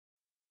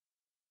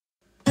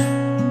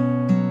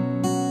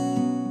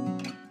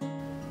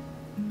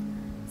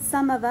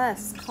Some of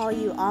us call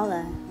you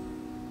Allah.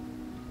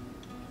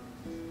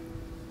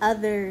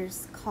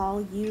 Others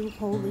call you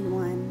Holy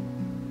One.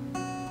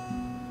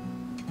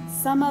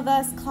 Some of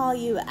us call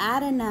you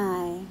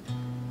Adonai.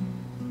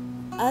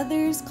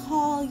 Others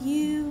call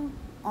you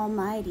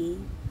Almighty.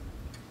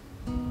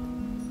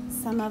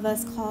 Some of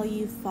us call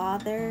you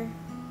Father.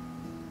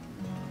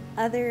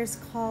 Others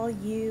call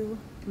you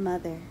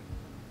Mother.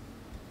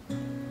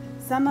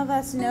 Some of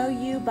us know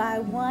you by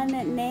one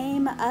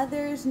name.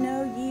 Others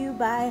know you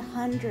by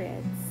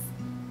hundreds.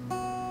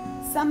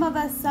 Some of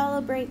us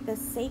celebrate the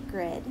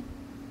sacred.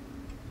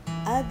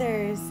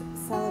 Others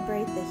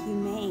celebrate the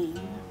humane.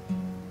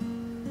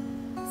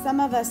 Some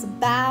of us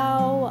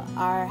bow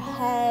our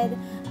head.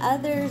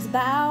 Others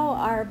bow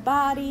our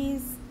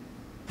bodies.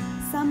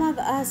 Some of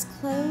us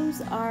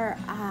close our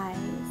eyes.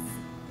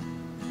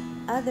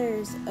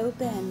 Others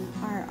open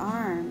our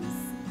arms.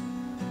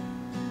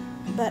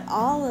 But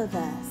all of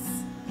us,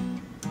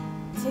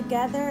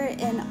 together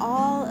in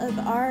all of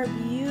our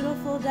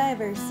beautiful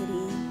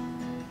diversity,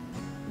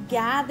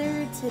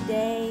 gathered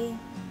today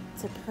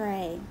to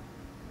pray.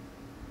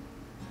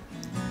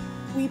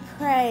 We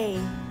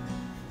pray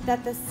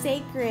that the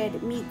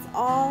sacred meets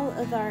all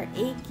of our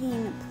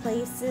aching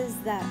places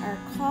that are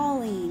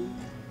calling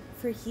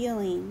for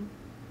healing.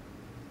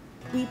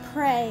 We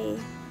pray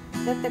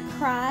that the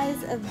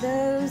cries of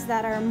those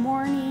that are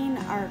mourning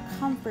are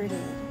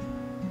comforted.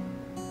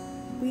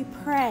 We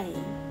pray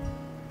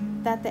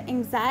that the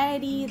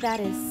anxiety that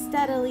is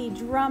steadily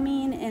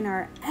drumming in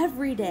our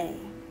everyday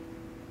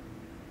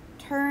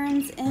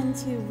turns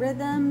into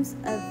rhythms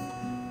of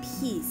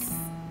peace,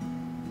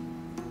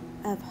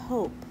 of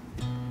hope.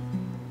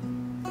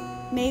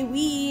 May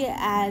we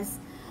as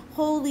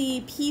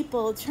holy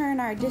people turn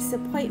our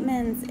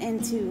disappointments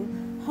into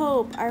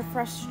hope, our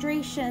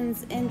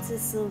frustrations into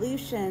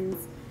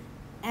solutions,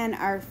 and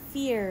our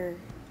fear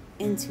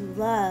into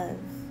love,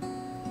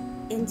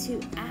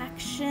 into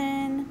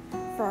action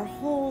for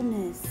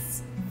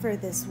wholeness for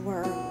this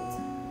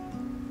world.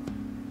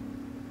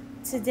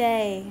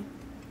 Today,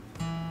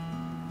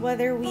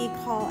 whether we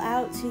call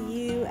out to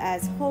you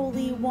as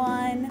Holy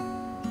One,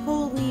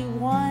 Holy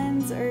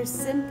Ones, or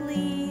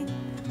simply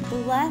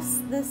bless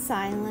the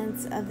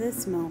silence of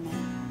this moment,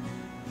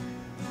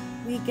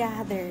 we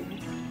gathered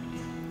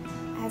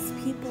as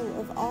people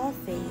of all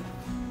faith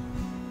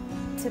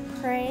to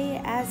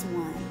pray as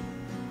one.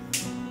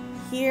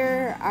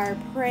 Hear our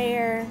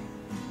prayer,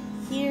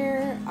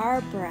 hear our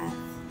breath.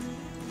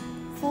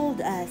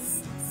 Hold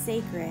us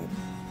sacred,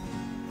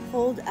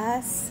 hold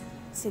us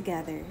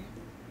together.